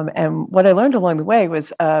 And what I learned along the way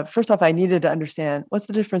was, first off, I needed to understand what's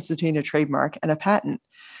the difference between a trademark and a patent.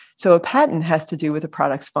 So a patent has to do with a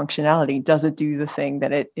product's functionality. Does it do the thing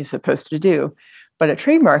that it is supposed to do? But a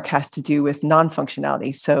trademark has to do with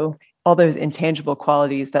non-functionality. So all those intangible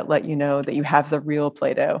qualities that let you know that you have the real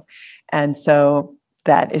Play-Doh. And so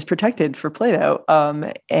that is protected for Play-Doh.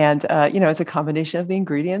 It's a combination of the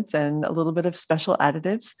ingredients and a little bit of special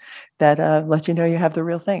additives that let you know you have the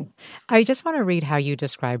real thing. I just want to read how you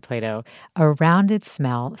describe Play-Doh. A rounded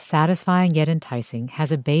smell, satisfying yet enticing,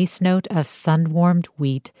 has a base note of sun-warmed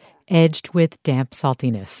wheat edged with damp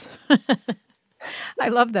saltiness. I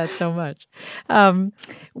love that so much.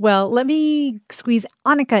 Well, let me squeeze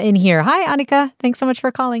Annika in here. Hi, Annika. Thanks so much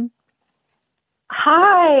for calling.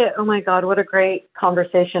 Hi. Oh, my God. What a great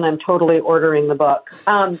conversation. I'm totally ordering the book.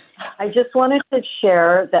 I just wanted to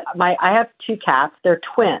share that I have 2 cats. They're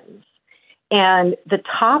twins. And the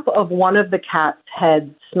top of one of the cat's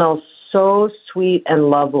heads smells so sweet and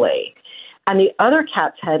lovely. And the other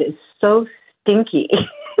cat's head is so stinky.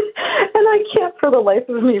 And I can't for the life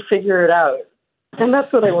of me figure it out. And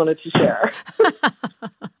that's what I wanted to share.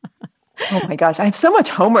 Oh my gosh, I have so much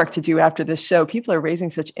homework to do after this show. People are raising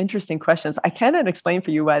such interesting questions. I cannot explain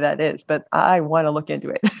for you why that is, but I want to look into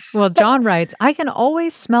it. Well, John writes, I can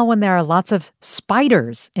always smell when there are lots of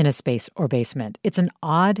spiders in a space or basement. It's an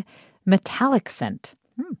odd metallic scent.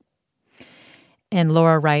 And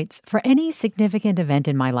Laura writes, for any significant event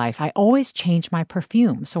in my life, I always change my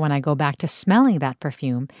perfume. So when I go back to smelling that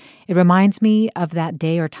perfume, it reminds me of that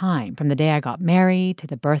day or time, from the day I got married to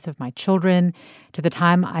the birth of my children to the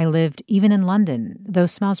time I lived even in London.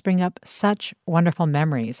 Those smells bring up such wonderful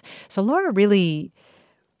memories. So Laura really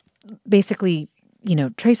basically,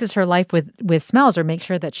 traces her life with smells, or makes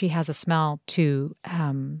sure that she has a smell to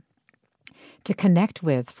connect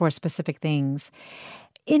with for specific things.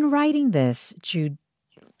 In writing this, Jude,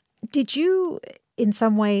 did you in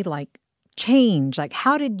some way change?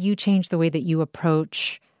 How did you change the way that you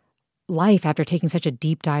approach life after taking such a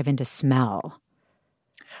deep dive into smell?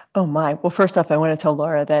 Oh my. Well, first off, I want to tell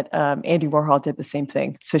Laura that Andy Warhol did the same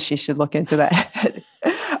thing. So she should look into that.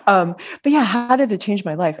 But yeah, how did it change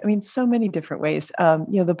my life? I mean, so many different ways.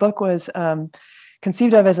 The book was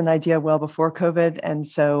conceived of as an idea well before COVID. And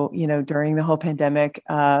so, during the whole pandemic,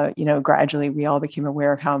 gradually we all became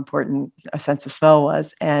aware of how important a sense of smell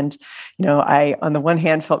was. And, I, on the one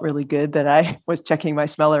hand, felt really good that I was checking my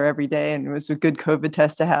smeller every day, and it was a good COVID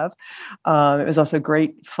test to have. It was also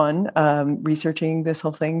great fun researching this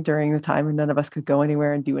whole thing during the time when none of us could go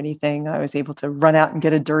anywhere and do anything. I was able to run out and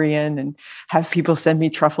get a durian and have people send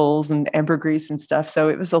me truffles and ambergris and stuff. So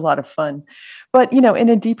it was a lot of fun. But, in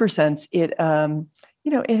a deeper sense, it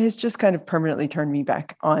has just kind of permanently turned me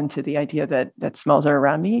back on to the idea that smells are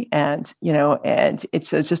around me. And, and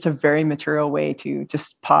it's just a very material way to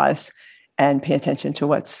just pause and pay attention to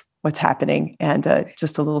what's happening, and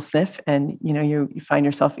just a little sniff. And, you find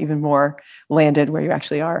yourself even more landed where you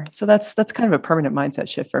actually are. So that's kind of a permanent mindset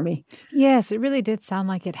shift for me. Yes, it really did sound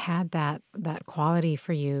like it had that quality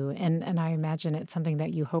for you. And I imagine it's something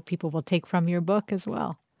that you hope people will take from your book as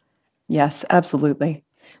well. Yes, absolutely.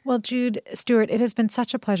 Well, Jude Stewart, it has been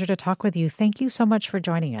such a pleasure to talk with you. Thank you so much for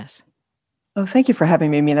joining us. Oh, thank you for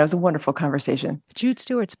having me, Mina. It was a wonderful conversation. Jude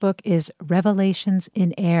Stewart's book is Revelations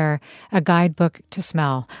in Air, a guidebook to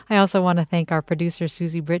smell. I also want to thank our producer,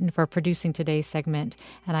 Susie Britton, for producing today's segment.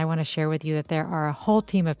 And I want to share with you that there are a whole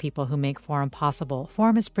team of people who make Forum possible.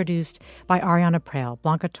 Forum is produced by Ariana Prale,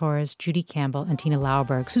 Blanca Torres, Judy Campbell, and Tina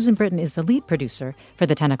Lauberg. Susan Britton is the lead producer for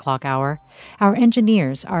the 10 o'clock hour. Our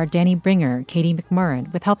engineers are Danny Bringer, Katie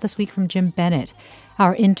McMurrin, with help this week from Jim Bennett.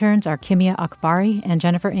 Our interns are Kimia Akbari and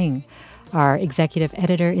Jennifer Ng. Our executive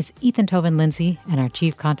editor is Ethan Tobin-Lindsay, and our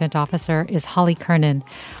chief content officer is Holly Kernan.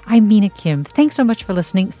 I'm Mina Kim. Thanks so much for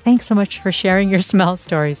listening. Thanks so much for sharing your smell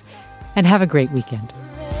stories, and have a great weekend.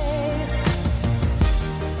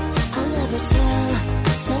 I'll never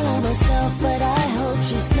tell on myself, but I hope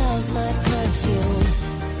she smells my perfume.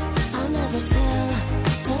 I'll never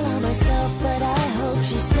tell on myself, but I hope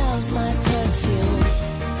she smells my perfume.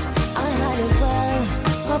 I hide it well,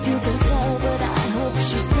 hope you can tell, but I hope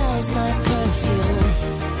she smells my perfume.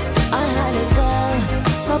 I hide it well,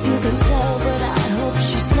 hope you can tell, but I hope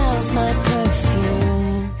she smells my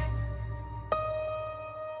perfume.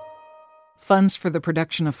 Funds for the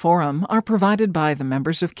production of Forum are provided by the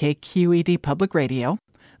members of KQED Public Radio,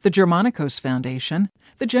 the Germanicos Foundation,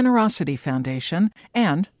 the Generosity Foundation,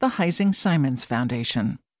 and the Heising Simons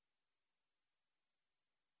Foundation.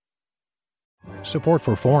 Support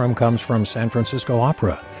for Forum comes from San Francisco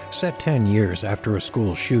Opera. Set 10 years after a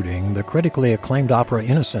school shooting, the critically acclaimed opera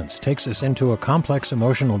Innocence takes us into a complex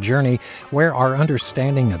emotional journey where our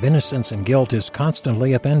understanding of innocence and guilt is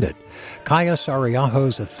constantly upended. Kaya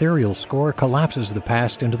Sariaho's ethereal score collapses the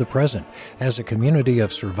past into the present as a community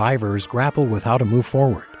of survivors grapple with how to move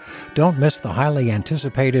forward. Don't miss the highly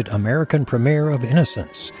anticipated American premiere of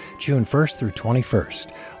Innocence, June 1st through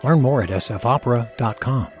 21st. Learn more at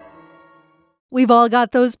sfopera.com. We've all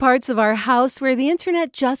got those parts of our house where the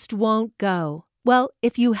internet just won't go. Well,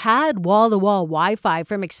 if you had wall-to-wall Wi-Fi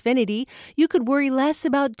from Xfinity, you could worry less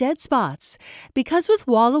about dead spots. Because with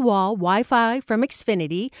wall-to-wall Wi-Fi from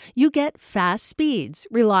Xfinity, you get fast speeds,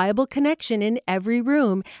 reliable connection in every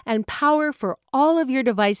room, and power for all of your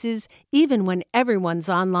devices, even when everyone's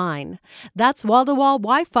online. That's wall-to-wall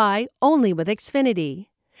Wi-Fi only with Xfinity.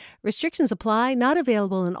 Restrictions apply, not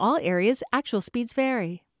available in all areas. Actual speeds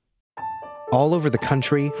vary. All over the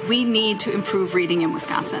country, we need to improve reading in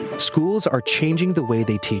Wisconsin. Schools are changing the way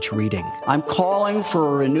they teach reading. I'm calling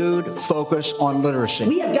for a renewed focus on literacy.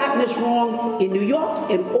 We have gotten this wrong in New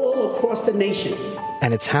York and all across the nation.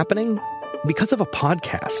 And it's happening because of a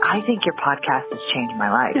podcast. I think your podcast has changed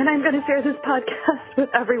my life. And I'm going to share this podcast with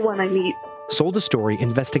everyone I meet. Sold a Story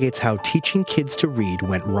investigates how teaching kids to read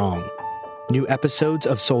went wrong. New episodes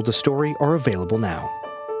of Sold a Story are available now.